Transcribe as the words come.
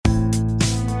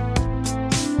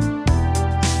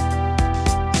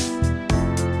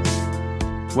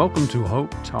Welcome to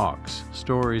Hope Talks,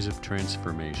 Stories of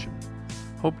Transformation.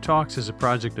 Hope Talks is a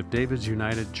project of David's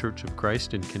United Church of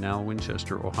Christ in Canal,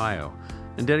 Winchester, Ohio,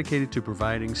 and dedicated to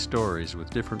providing stories with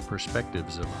different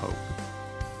perspectives of hope.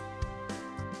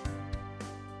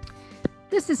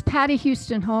 This is Patty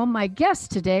Houston Holm. My guest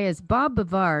today is Bob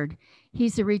Bavard.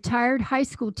 He's a retired high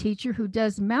school teacher who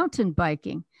does mountain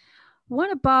biking. One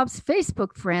of Bob's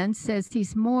Facebook friends says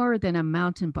he's more than a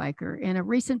mountain biker. In a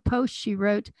recent post, she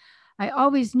wrote, "I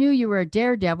always knew you were a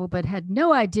daredevil, but had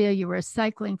no idea you were a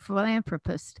cycling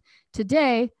philanthropist."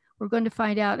 Today, we're going to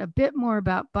find out a bit more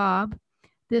about Bob,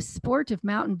 this sport of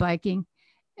mountain biking,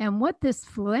 and what this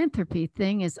philanthropy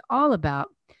thing is all about.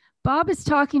 Bob is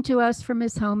talking to us from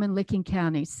his home in Licking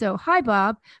County. So, hi,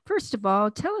 Bob. First of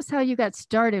all, tell us how you got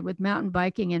started with mountain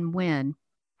biking and when.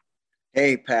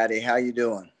 Hey, Patty, how you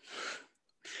doing?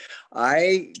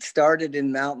 I started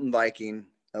in mountain biking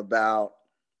about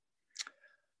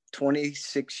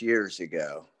 26 years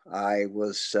ago. I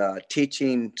was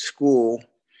teaching school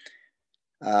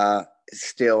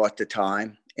still at the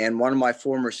time. And one of my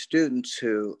former students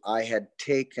who I had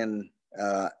taken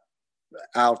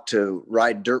out to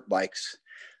ride dirt bikes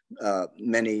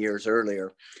many years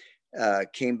earlier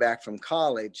came back from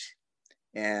college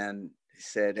and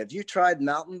said, "Have you tried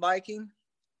mountain biking?"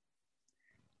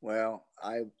 Well,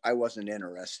 I wasn't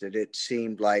interested. It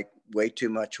seemed like way too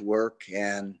much work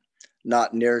and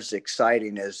not near as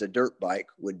exciting as a dirt bike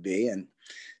would be. And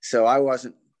so I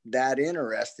wasn't that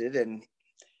interested.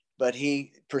 But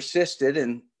he persisted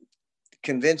and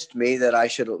convinced me that I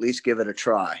should at least give it a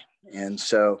try. And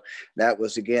so that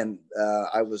was, again,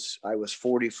 I was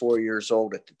 44 years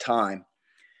old at the time.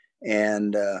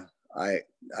 And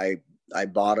I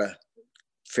bought a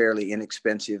fairly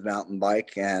inexpensive mountain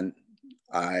bike, and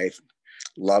I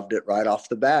loved it right off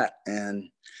the bat, and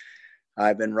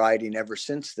I've been riding ever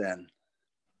since then.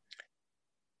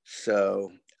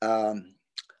 So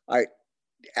I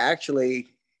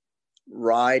actually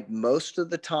ride most of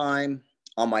the time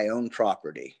on my own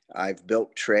property. I've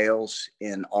built trails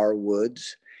in our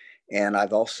woods, and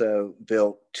I've also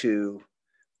built two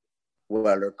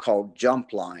what are called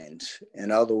jump lines.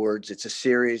 In other words, it's a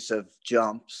series of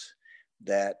jumps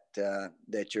that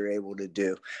you're able to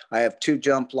do. I have two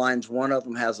jump lines. One of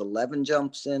them has 11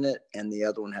 jumps in it, and the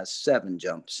other one has 7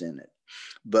 jumps in it.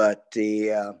 But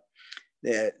they're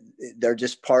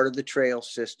just part of the trail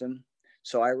system.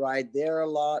 So I ride there a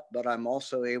lot, but I'm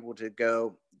also able to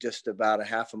go just about a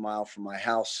half a mile from my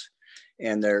house,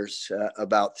 and there's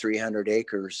about 300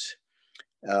 acres.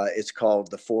 It's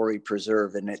called the Forey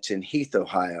Preserve, and it's in Heath,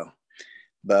 Ohio.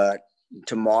 But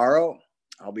tomorrow,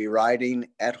 I'll be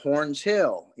riding at Horns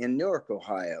Hill in Newark,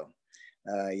 Ohio.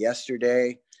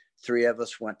 Yesterday, 3 of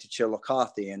us went to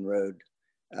Chillicothe and rode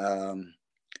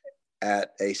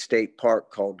at a state park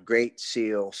called Great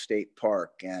Seal State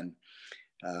Park. And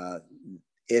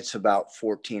it's about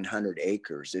 1,400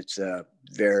 acres. It's a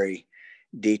very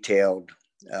detailed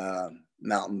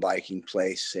mountain biking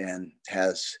place and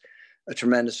has a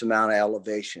tremendous amount of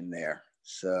elevation there.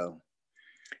 So,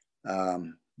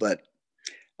 but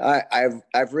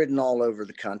I've ridden all over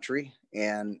the country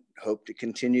and hope to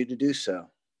continue to do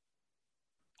so.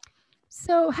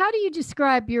 So how do you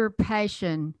describe your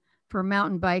passion for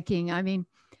mountain biking? I mean,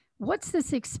 what's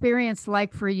this experience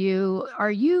like for you? Are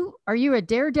you a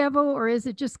daredevil, or is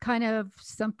it just kind of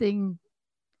something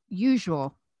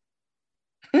usual?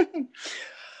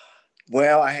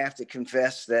 Well, I have to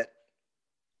confess that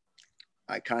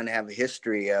I kind of have a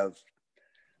history of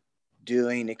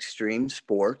doing extreme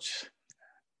sports.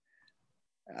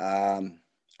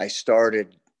 I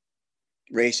started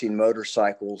racing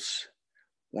motorcycles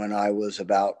when I was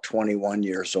about 21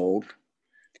 years old,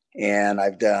 and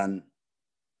I've done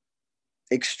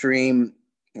extreme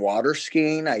water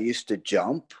skiing. I used to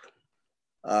jump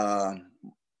over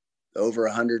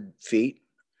 100 feet,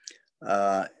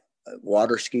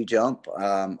 water ski jump.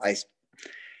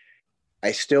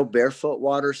 I still barefoot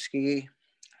water ski.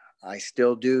 I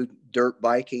still do dirt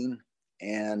biking,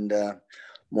 and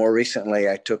more recently,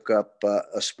 I took up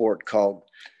a sport called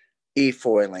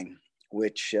e-foiling,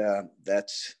 which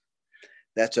that's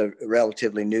a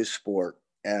relatively new sport,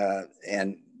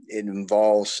 and it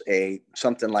involves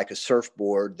something like a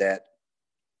surfboard that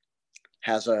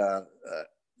has a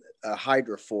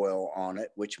hydrofoil on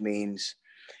it, which means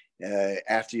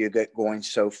after you get going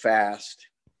so fast,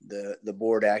 the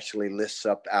board actually lifts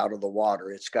up out of the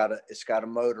water. It's got a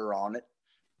motor on it,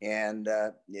 and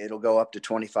it'll go up to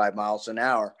 25 miles an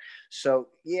hour. So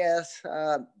yes,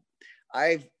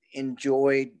 I've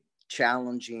enjoyed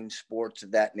challenging sports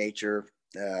of that nature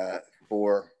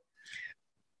for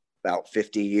about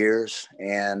 50 years.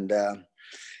 And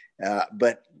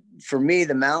But for me,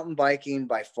 the mountain biking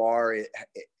by far,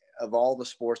 of all the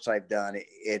sports I've done,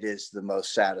 it is the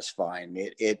most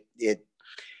satisfying. It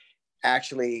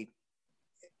actually,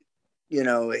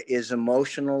 is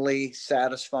emotionally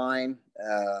satisfying.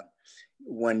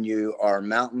 When you are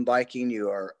mountain biking, you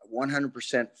are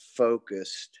 100%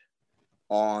 focused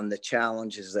on the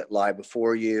challenges that lie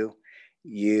before you.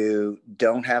 You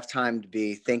don't have time to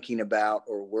be thinking about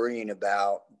or worrying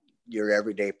about your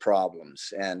everyday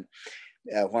problems. And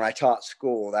when I taught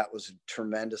school, that was a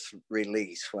tremendous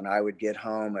release. When I would get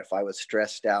home, if I was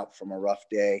stressed out from a rough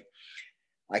day,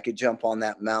 I could jump on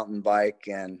that mountain bike,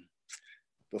 and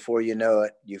before you know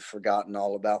it, you've forgotten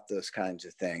all about those kinds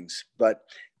of things. But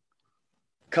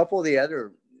a couple of the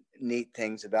other neat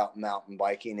things about mountain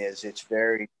biking is it's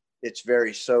very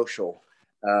social.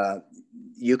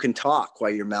 You can talk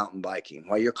while you're mountain biking.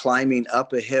 While you're climbing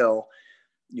up a hill,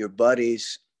 your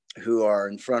buddies who are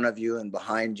in front of you and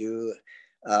behind you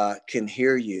can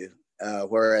hear you.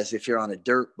 Whereas if you're on a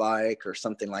dirt bike or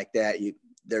something like that,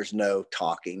 there's no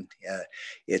talking.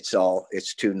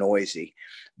 It's too noisy.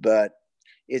 But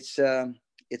it's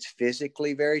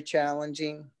physically very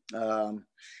challenging.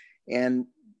 And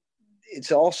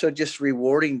it's also just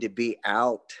rewarding to be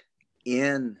out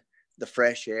in the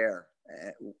fresh air.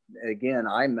 Again,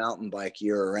 I mountain bike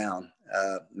year round,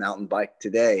 mountain bike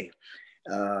today.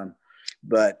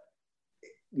 But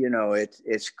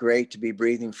it's great to be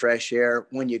breathing fresh air.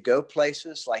 When you go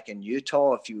places like in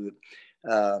Utah, if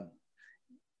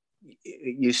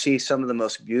you see some of the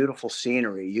most beautiful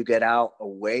scenery, you get out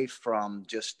away from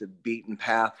just the beaten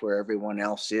path where everyone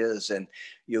else is, and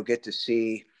you'll get to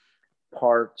see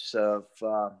parts of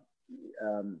the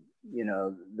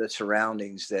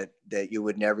surroundings that you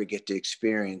would never get to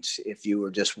experience if you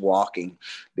were just walking,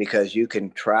 because you can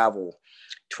travel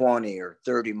 20 or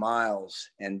 30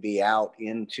 miles and be out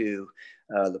into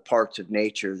the parts of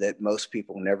nature that most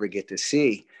people never get to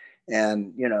see.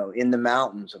 And, in the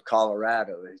mountains of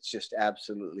Colorado, it's just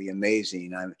absolutely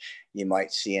amazing. You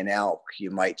might see an elk, you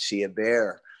might see a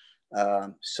bear.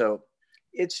 So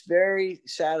it's very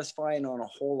satisfying on a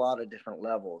whole lot of different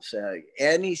levels.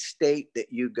 Any state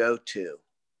that you go to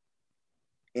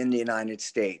in the United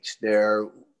States, there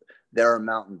are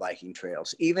mountain biking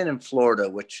trails. Even in Florida,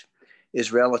 which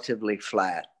is relatively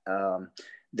flat,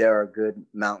 there are good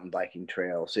mountain biking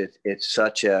trails. It's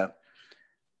such a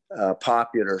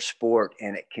popular sport,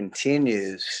 and it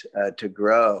continues to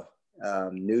grow.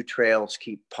 New trails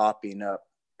keep popping up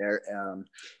there,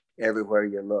 everywhere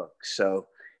you look. So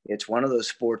it's one of those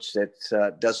sports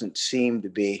that doesn't seem to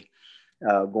be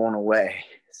going away.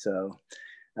 So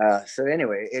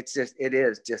anyway, it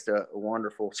is just a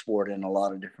wonderful sport in a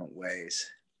lot of different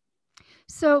ways.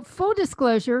 So full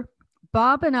disclosure,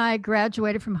 Bob and I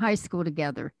graduated from high school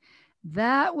together.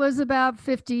 That was about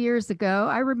 50 years ago.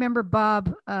 I remember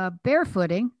Bob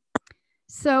barefooting.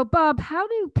 So Bob, how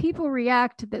do people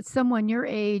react that someone your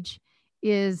age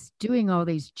is doing all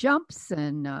these jumps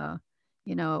and,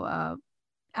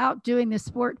 out doing this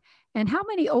sport? And how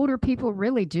many older people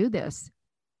really do this?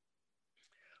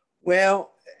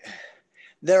 Well,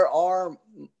 there are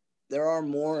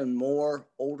more and more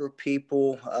older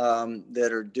people that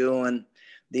are doing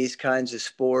these kinds of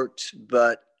sports,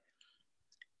 but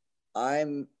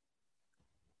I'm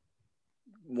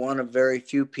one of very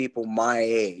few people my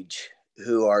age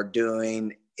who are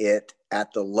doing it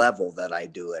at the level that I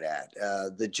do it at.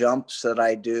 The jumps that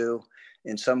I do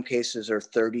in some cases are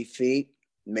 30 feet,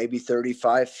 maybe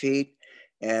 35 feet.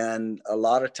 And a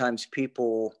lot of times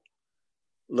people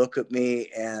look at me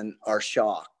and are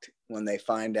shocked when they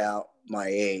find out my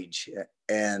age.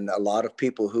 And a lot of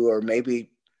people who are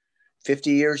maybe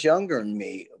 50 years younger than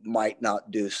me might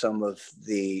not do some of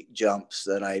the jumps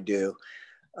that I do.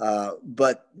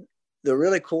 But the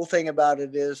really cool thing about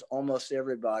it is almost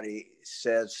everybody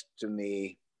says to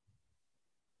me,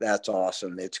 "That's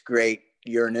awesome. It's great.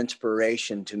 You're an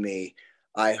inspiration to me.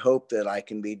 I hope that I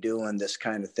can be doing this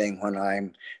kind of thing when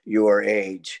I'm your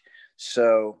age."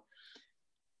 So,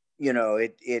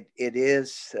 it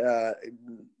is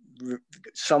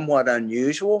somewhat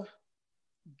unusual,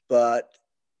 but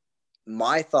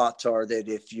my thoughts are that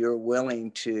if you're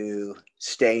willing to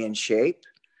stay in shape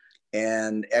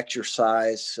and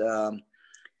exercise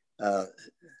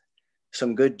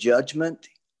some good judgment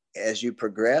as you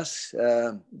progress,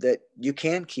 that you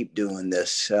can keep doing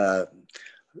this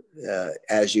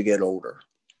as you get older.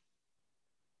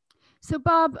 So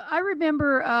Bob, I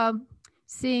remember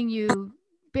seeing you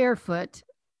barefoot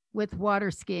with water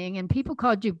skiing, and people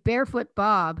called you Barefoot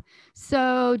Bob.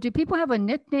 So do people have a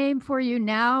nickname for you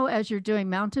now as you're doing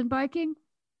mountain biking?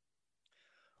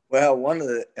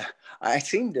 Well, I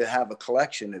seem to have a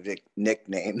collection of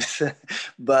nicknames,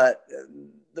 but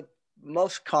the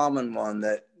most common one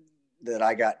that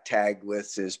I got tagged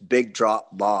with is Big Drop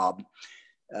Bob.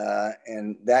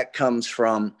 And that comes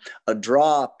from a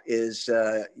drop is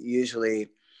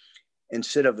usually,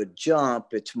 instead of a jump,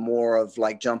 it's more of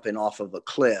like jumping off of a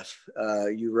cliff.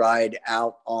 You ride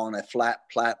out on a flat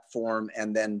platform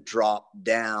and then drop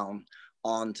down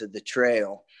onto the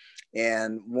trail.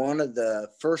 And one of the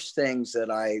first things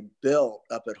that I built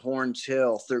up at Horns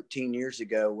Hill 13 years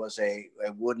ago was a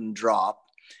wooden drop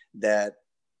that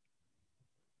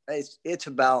it's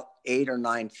about 8 or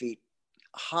 9 feet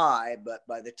high, but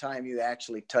by the time you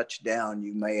actually touch down,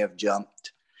 you may have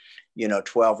jumped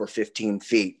 12 or 15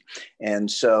 feet. And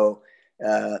so,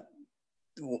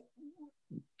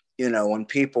 when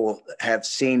people have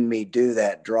seen me do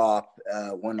that drop,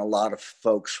 when a lot of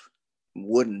folks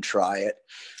wouldn't try it,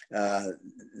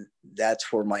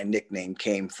 that's where my nickname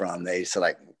came from. They said,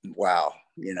 like, wow,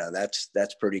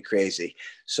 that's pretty crazy.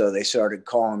 So they started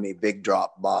calling me Big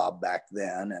Drop Bob back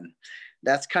then. And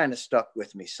that's kind of stuck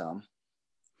with me some.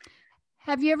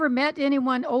 Have you ever met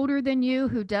anyone older than you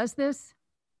who does this?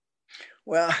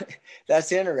 Well,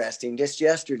 that's interesting. Just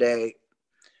yesterday,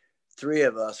 3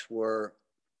 of us were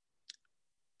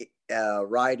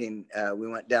riding. We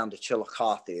went down to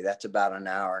Chillicothe. That's about an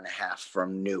hour and a half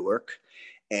from Newark.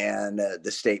 And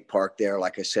the state park there,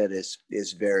 like I said,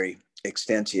 is very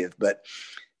extensive. But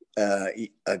a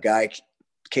guy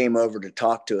came over to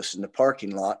talk to us in the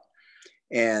parking lot.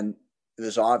 And it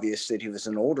was obvious that he was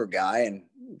an older guy, and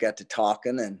got to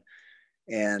talking.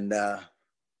 And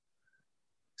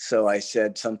so I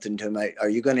said something to him, are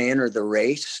you going to enter the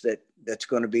race that's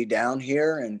going to be down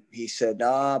here? And he said,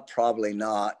 probably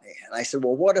not. And I said,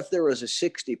 well, what if there was a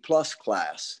 60 plus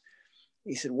class?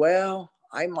 He said, well,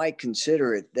 I might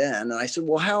consider it then. And I said,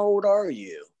 well, how old are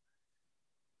you?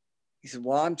 He said,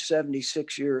 well, I'm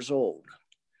 76 years old.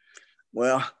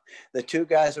 Well, the 2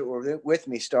 guys that were with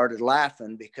me started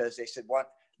laughing because they said, what?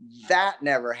 That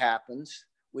never happens.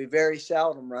 We very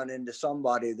seldom run into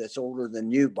somebody that's older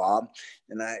than you, Bob.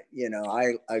 And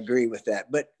I agree with that.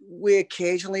 But we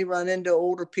occasionally run into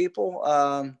older people.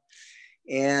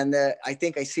 And I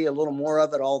think I see a little more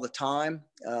of it all the time.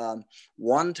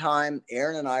 One time,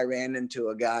 Aaron and I ran into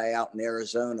a guy out in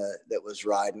Arizona that was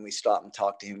riding. We stopped and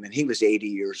talked to him, and he was 80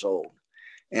 years old.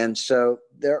 And so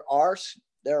there are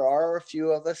a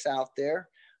few of us out there.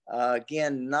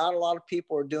 Again, not a lot of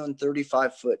people are doing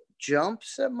 35-foot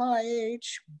jumps at my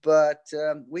age, but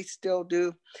we still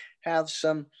do have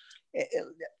some,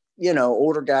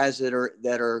 older guys that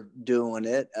are doing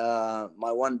it.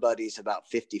 My one buddy's about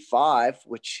 55,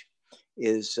 which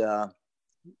is, an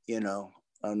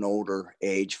older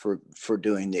age for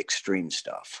doing the extreme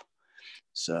stuff.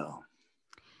 So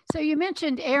you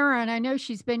mentioned Erin. I know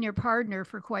she's been your partner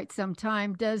for quite some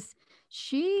time. Does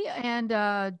she and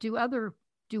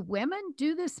do women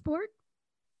do this sport?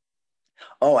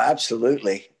 Oh,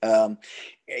 absolutely.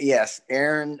 Yes,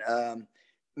 Erin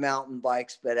mountain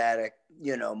bikes, but at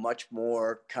a much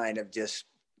more kind of just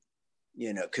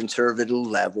conservative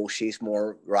level. She's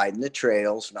more riding the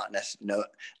trails,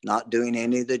 not doing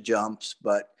any of the jumps,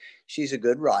 but she's a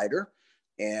good rider.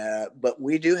 But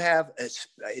we do have it's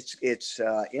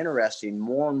interesting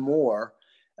more and more.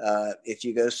 If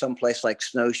you go someplace like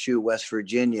Snowshoe, West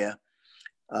Virginia,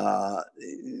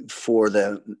 for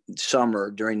the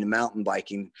summer during the mountain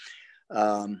biking,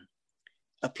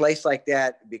 a place like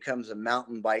that becomes a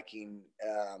mountain biking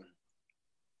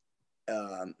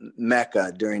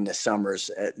mecca during the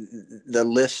summers. The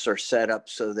lifts are set up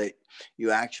so that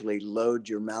you actually load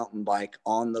your mountain bike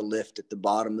on the lift at the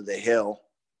bottom of the hill,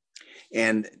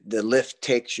 and the lift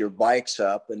takes your bikes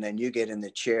up, and then you get in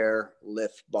the chair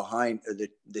lift behind, or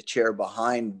the chair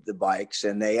behind the bikes,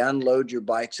 and they unload your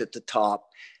bikes at the top.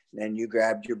 And then you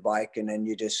grab your bike, and then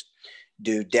you just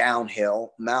do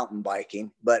downhill mountain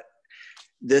biking. But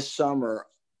this summer,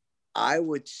 I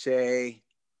would say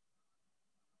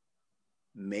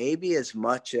maybe as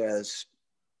much as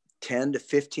 10 to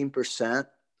 15%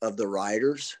 of the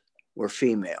riders were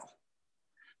female.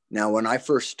 Now, when I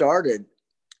first started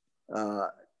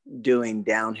doing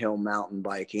downhill mountain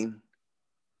biking,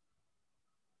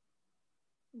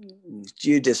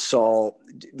 you just saw,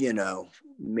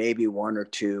 maybe 1 or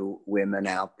 2 women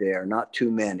out there, not too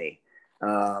many,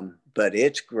 but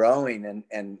it's growing,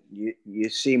 and you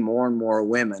see more and more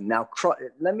women. Now,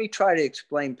 let me try to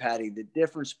explain, Patty, the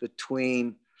difference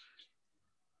between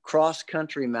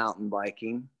cross-country mountain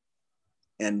biking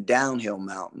and downhill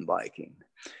mountain biking.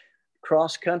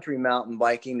 Cross-country mountain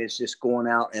biking is just going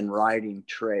out and riding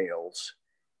trails.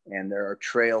 and there are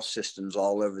trail systems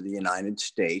all over the United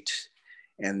States.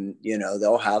 And, you know,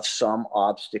 they'll have some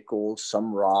obstacles,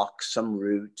 some rocks, some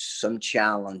roots, some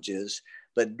challenges.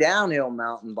 But downhill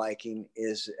mountain biking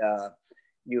is,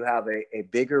 you have a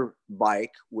bigger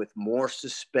bike with more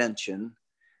suspension,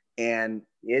 and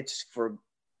it's for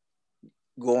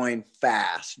going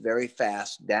fast, very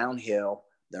fast downhill.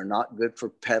 They're not good for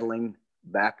pedaling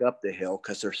back up the hill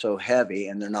because they're so heavy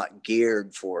and they're not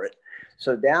geared for it.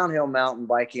 So downhill mountain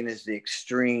biking is the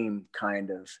extreme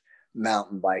kind of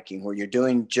mountain biking where you're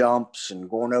doing jumps and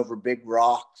going over big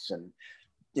rocks, and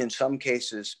in some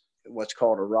cases what's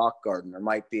called a rock garden. There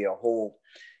might be a whole,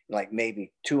 like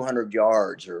maybe 200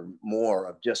 yards or more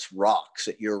of just rocks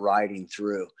that you're riding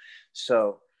through.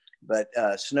 So but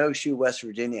Snowshoe, West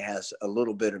Virginia has a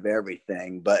little bit of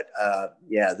everything. But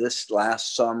yeah, this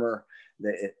last summer,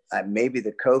 maybe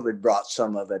the COVID brought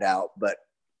some of it out, but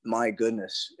my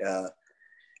goodness,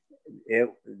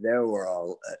 there were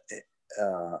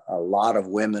a lot of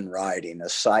women riding, a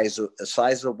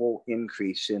sizable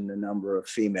increase in the number of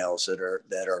females that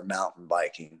are mountain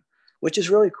biking, which is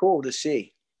really cool to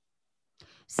see.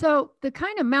 So the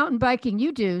kind of mountain biking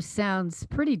you do sounds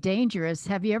pretty dangerous.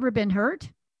 Have you ever been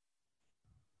hurt?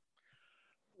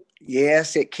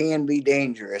 Yes, it can be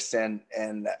dangerous. And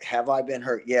have I been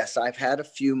hurt? Yes, I've had a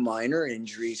few minor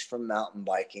injuries from mountain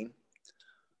biking.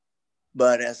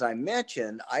 But as I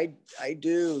mentioned, I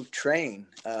do train.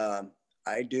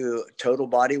 I do total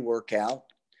body workout.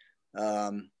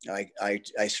 I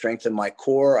strengthen my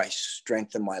core. I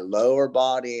strengthen my lower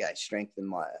body. I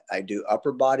do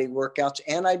upper body workouts,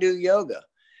 and I do yoga.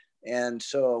 And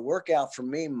so a workout for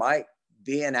me might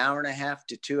be an hour and a half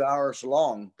to 2 hours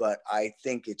long, but I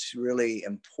think it's really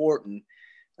important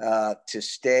to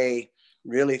stay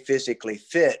really physically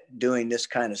fit doing this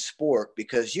kind of sport,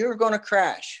 because you're going to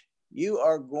crash. You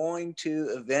are going to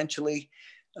eventually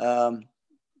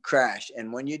crash.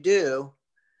 And when you do,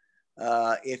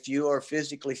 if you are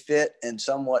physically fit and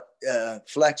somewhat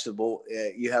flexible,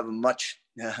 you have a much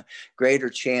greater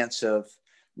chance of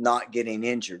not getting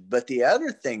injured. But the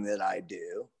other thing that I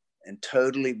do and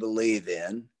totally believe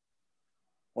in,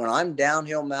 when I'm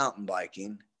downhill mountain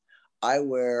biking, I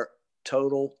wear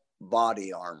total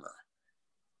body armor.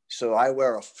 So I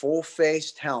wear a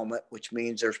full-faced helmet, which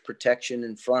means there's protection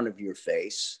in front of your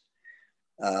face.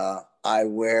 I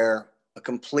wear a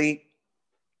complete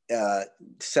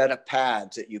set of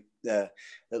pads that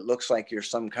looks like you're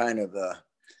some kind of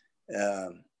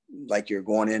like you're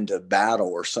going into battle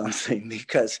or something,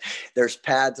 because there's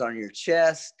pads on your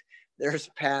chest. There's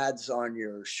pads on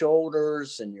your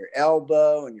shoulders and your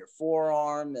elbow and your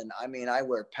forearm. And I mean, I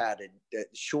wear padded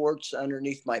shorts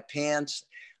underneath my pants.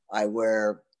 I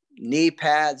wear knee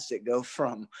pads that go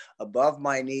from above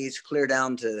my knees clear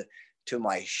down to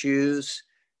my shoes.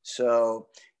 So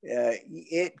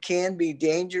it can be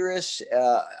dangerous.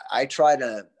 I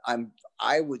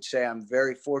would say I'm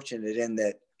very fortunate in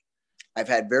that I've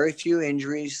had very few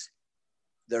injuries.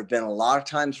 There have been a lot of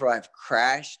times where I've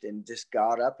crashed and just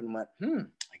got up and went,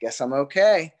 I guess I'm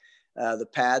okay. The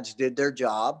pads did their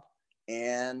job.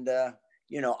 And,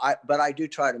 but I do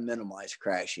try to minimize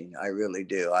crashing. I really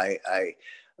do. I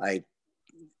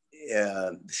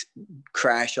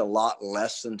crash a lot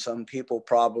less than some people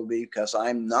probably, because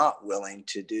I'm not willing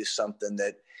to do something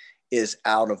that is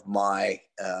out of my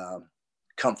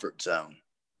comfort zone.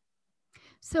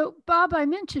 So, Bob, I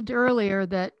mentioned earlier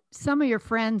that some of your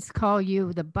friends call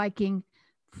you the biking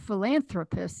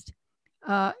philanthropist,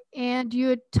 and you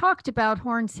had talked about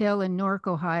Horns Hill in Newark,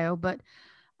 Ohio, but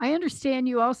I understand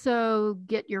you also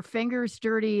get your fingers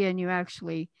dirty and you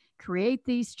actually create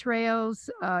these trails.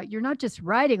 You're not just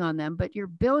riding on them, but you're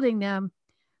building them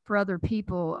for other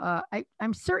people.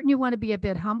 I'm certain you want to be a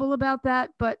bit humble about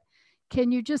that, but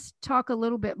can you just talk a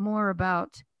little bit more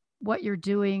about what you're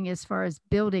doing as far as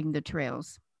building the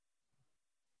trails?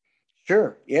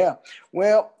 Sure. Yeah.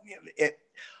 Well,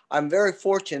 I'm very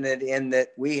fortunate in that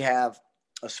we have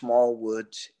a small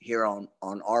woods here on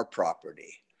our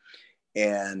property.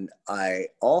 And I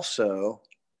also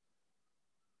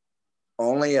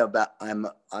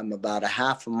I'm about a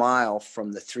half a mile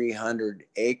from the 300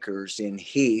 acres in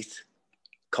Heath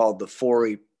called the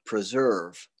Forey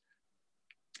Preserve.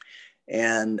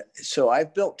 And so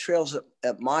I've built trails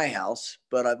at my house,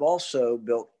 but I've also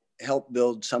helped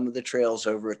build some of the trails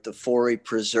over at the Forey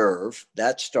Preserve.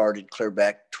 That started clear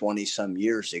back 20 some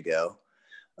years ago.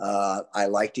 I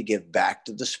like to give back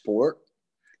to the sport.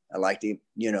 I like to,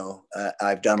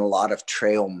 I've done a lot of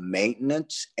trail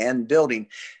maintenance and building.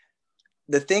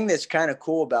 The thing that's kind of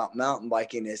cool about mountain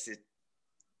biking is that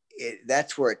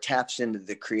that's where it taps into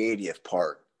the creative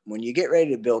part. when you get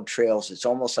ready to build trails, it's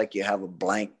almost like you have a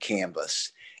blank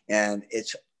canvas, and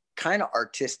it's kind of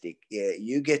artistic.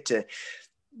 You get to,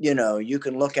 you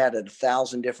can look at it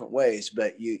 1,000 different ways,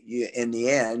 but you in the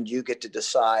end, you get to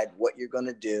decide what you're going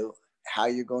to do, how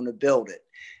you're going to build it.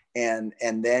 And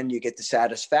then you get the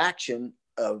satisfaction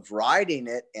of riding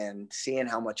it and seeing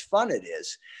how much fun it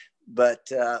is.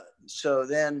 But so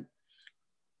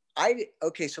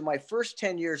my first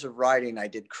 10 years of riding, I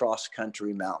did cross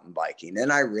country mountain biking,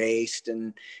 and I raced,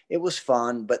 and it was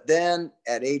fun. But then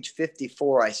at age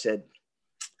 54, I said,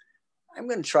 I'm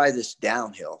going to try this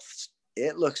downhill.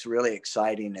 It looks really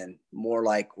exciting and more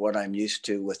like what I'm used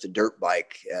to with the dirt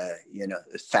bike,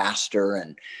 faster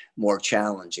and more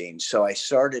challenging. So I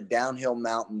started downhill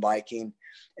mountain biking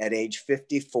at age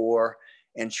 54.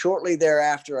 And shortly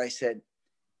thereafter, I said,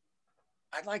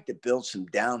 I'd like to build some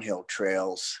downhill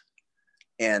trails,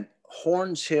 and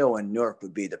Horns Hill in Newark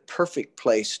would be the perfect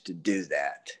place to do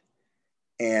that.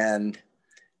 And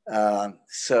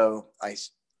so I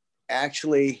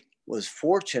actually was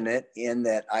fortunate in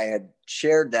that I had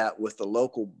shared that with the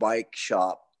local bike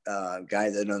shop, guy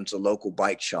that owns a local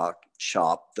bike shop,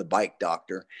 the Bike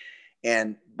Doctor.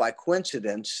 And by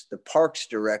coincidence, the parks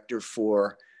director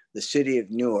for the city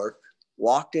of Newark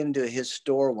walked into his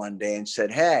store one day and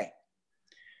said, hey,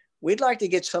 we'd like to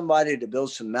get somebody to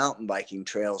build some mountain biking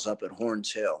trails up at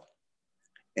Horns Hill.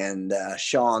 And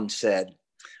Sean said,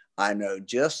 I know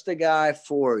just the guy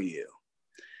for you.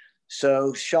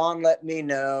 So Sean let me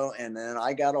know, and then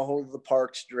I got a hold of the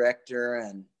parks director,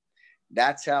 and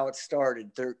that's how it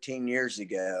started 13 years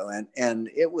ago. And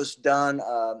it was done.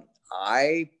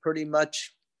 I pretty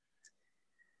much,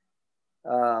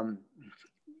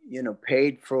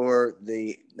 paid for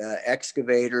the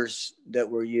excavators that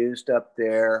were used up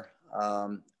there.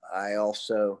 I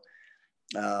also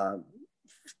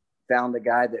found a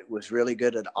guy that was really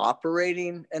good at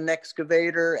operating an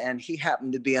excavator, and he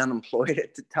happened to be unemployed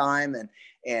at the time,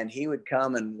 and he would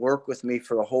come and work with me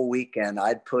for the whole weekend.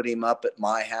 I'd put him up at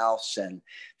my house and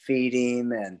feed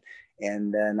him, and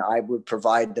then I would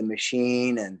provide the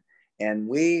machine, and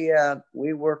we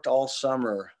worked all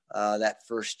summer that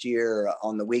first year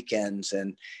on the weekends,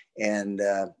 and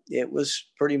it was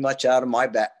pretty much out of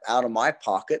my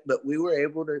pocket, but we were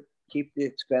able to keep the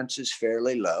expenses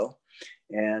fairly low.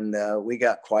 And we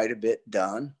got quite a bit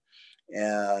done,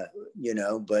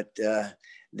 but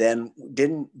then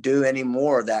didn't do any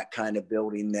more of that kind of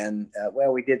building. Then,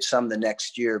 we did some the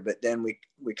next year, but then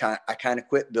I kind of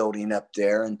quit building up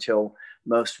there until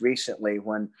most recently,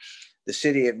 when the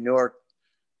city of Newark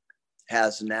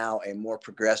has now a more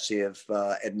progressive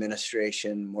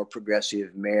administration, more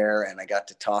progressive mayor, and I got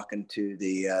to talking to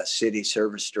the city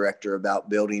service director about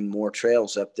building more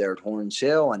trails up there at Horns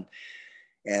Hill,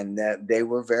 and they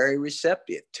were very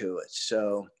receptive to it.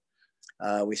 So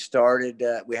we started,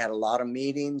 we had a lot of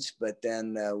meetings, but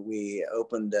then we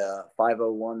opened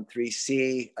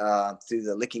 501(c) through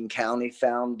the Licking County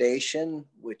Foundation,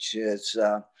 which is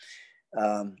a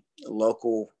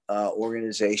local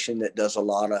organization that does a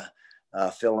lot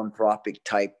of philanthropic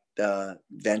type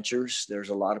ventures. There's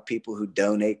a lot of people who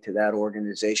donate to that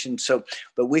organization. So,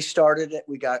 but we started it,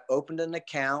 opened an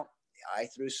account. I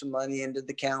threw some money into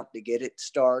the account to get it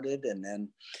started, and then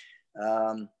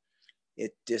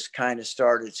it just kind of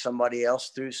started. Somebody else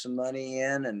threw some money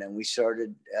in, and then we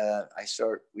started.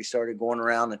 We started going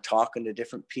around and talking to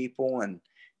different people,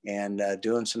 and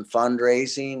doing some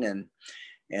fundraising,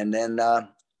 and then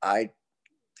I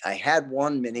had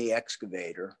one mini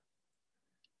excavator,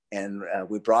 and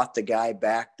we brought the guy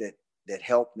back that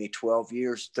helped me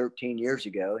 13 years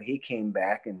ago. He came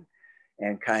back and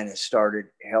kind of started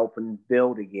helping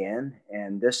build again.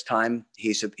 And this time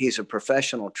he's a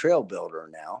professional trail builder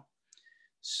now.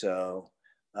 So,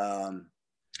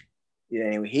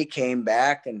 he came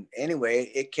back, and anyway,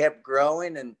 it kept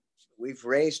growing, and we've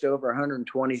raised over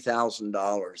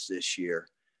 $120,000 this year.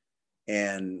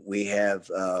 And we have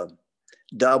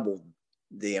doubled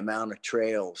the amount of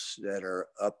trails that are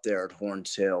up there at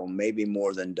Horns Hill, maybe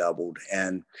more than doubled,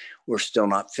 and we're still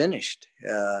not finished.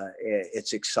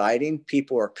 It's exciting.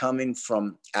 People are coming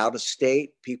from out of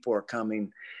state. People are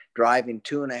driving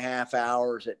 2.5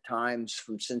 hours at times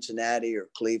from Cincinnati or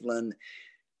Cleveland,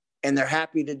 and they're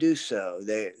happy to do so.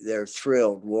 They're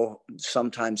thrilled. We'll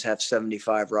sometimes have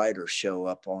 75 riders show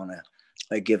up on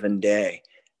a given day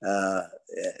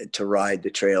to ride the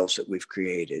trails that we've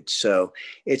created. So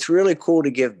it's really cool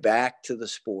to give back to the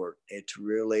sport. It's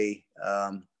really,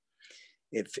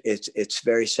 it's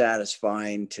very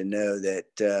satisfying to know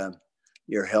that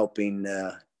you're helping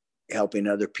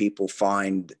other people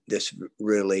find this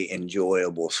really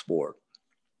enjoyable sport.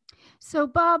 So,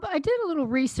 Bob, I did a little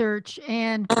research,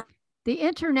 and the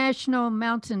International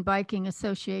Mountain Biking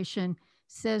Association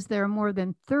says there are more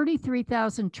than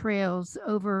 33,000 trails,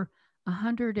 over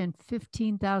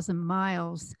 115,000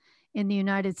 miles in the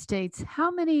United States.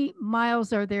 How many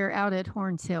miles are there out at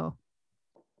Horns Hill?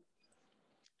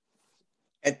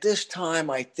 At this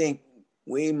time, I think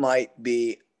we might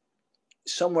be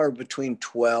somewhere between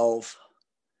 12,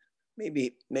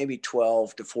 maybe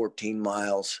 12 to 14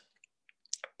 miles.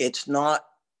 There's not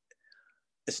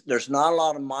a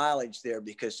lot of mileage there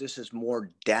because this is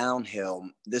more downhill.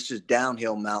 This is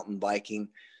downhill mountain biking.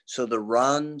 So the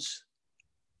runs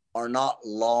are not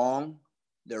long.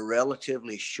 They're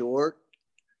relatively short,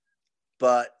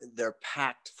 but they're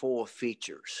packed full of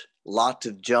features. Lots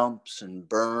of jumps and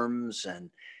berms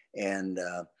and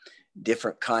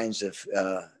different kinds of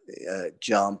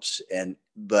jumps,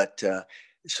 but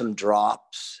some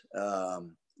drops,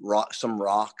 some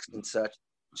rocks and such.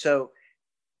 So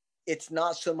it's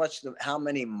not so much how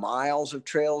many miles of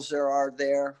trails there are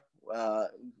there,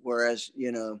 whereas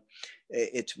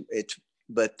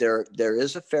but there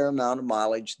is a fair amount of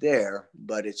mileage there,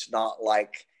 but it's not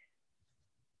like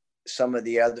some of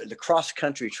the cross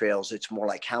country trails. It's more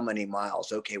like how many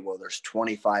miles. Okay, well, there's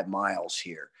 25 miles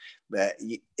here, but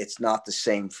it's not the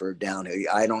same for downhill.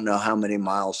 I don't know how many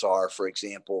miles are, for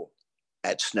example,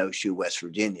 at Snowshoe, West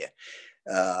Virginia,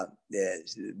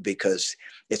 because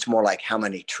it's more like how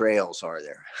many trails are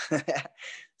there.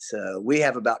 So we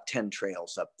have about 10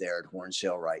 trails up there at Horns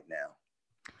Hill right now.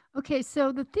 Okay,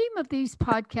 so the theme of these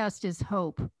podcasts is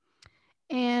hope.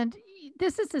 And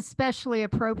this is especially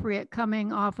appropriate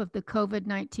coming off of the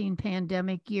COVID-19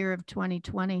 pandemic year of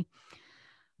 2020.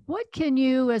 What can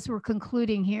you, as we're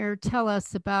concluding here, tell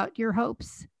us about your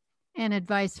hopes and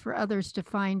advice for others to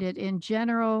find it in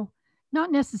general, not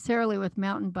necessarily with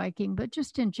mountain biking, but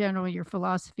just in general, your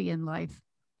philosophy in life?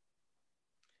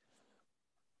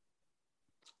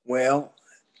 Well,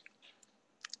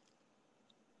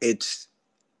 it's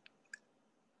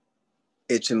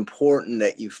important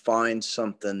that you find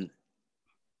something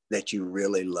that you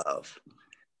really love,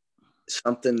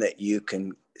 something that you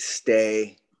can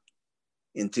stay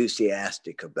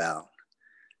enthusiastic about,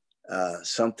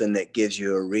 something that gives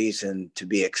you a reason to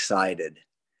be excited.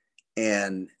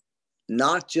 And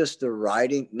not just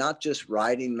riding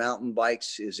mountain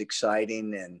bikes is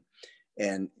exciting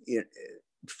and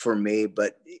for me,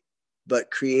 but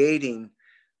creating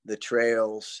the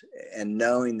trails and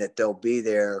knowing that they'll be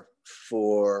there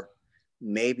for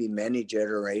maybe many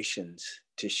generations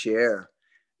to share.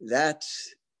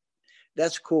 That's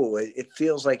cool. It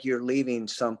feels like you're leaving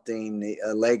something,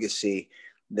 a legacy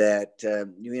that,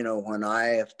 when I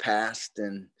have passed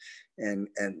and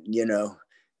the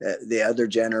other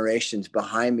generations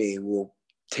behind me will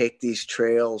take these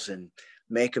trails and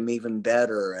make them even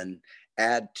better and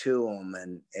add to them.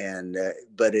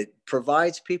 But it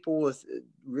provides people with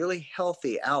really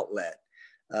healthy outlet.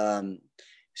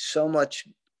 So much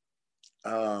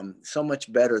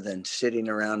better than sitting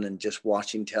around and just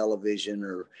watching television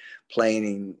or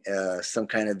playing some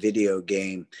kind of video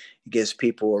game. It gives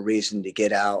people a reason to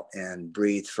get out and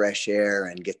breathe fresh air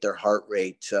and get their heart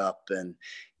rates up. And,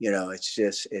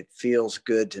 it feels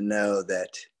good to know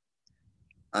that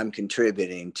I'm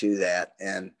contributing to that.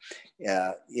 And,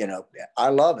 I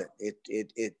love it.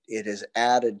 It has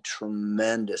added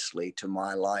tremendously to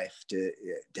my life to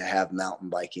have mountain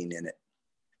biking in it.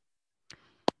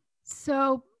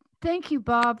 So thank you,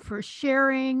 Bob, for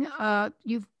sharing.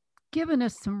 You've given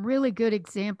us some really good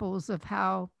examples of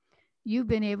how you've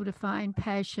been able to find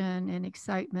passion and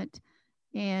excitement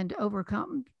and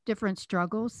overcome different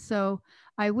struggles. So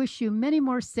I wish you many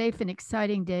more safe and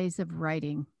exciting days of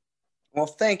riding. Well,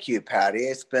 thank you, Patty.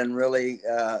 It's been really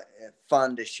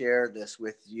fun to share this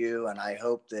with you, and I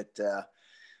hope that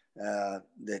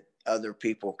that other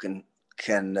people can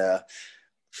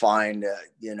find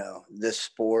this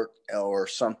sport or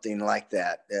something like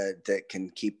that that can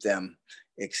keep them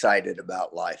excited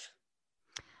about life.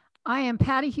 I am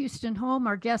Patty Houston Holm.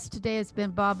 Our guest today has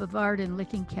been Bob Bavard in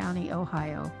Licking County,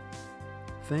 Ohio.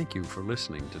 Thank you for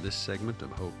listening to this segment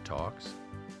of Hope Talks.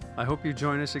 I hope you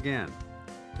join us again.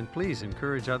 And please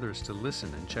encourage others to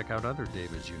listen and check out other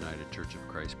David's United Church of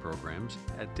Christ programs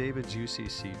at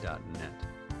davidsucc.net.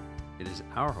 It is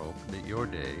our hope that your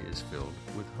day is filled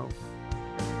with hope.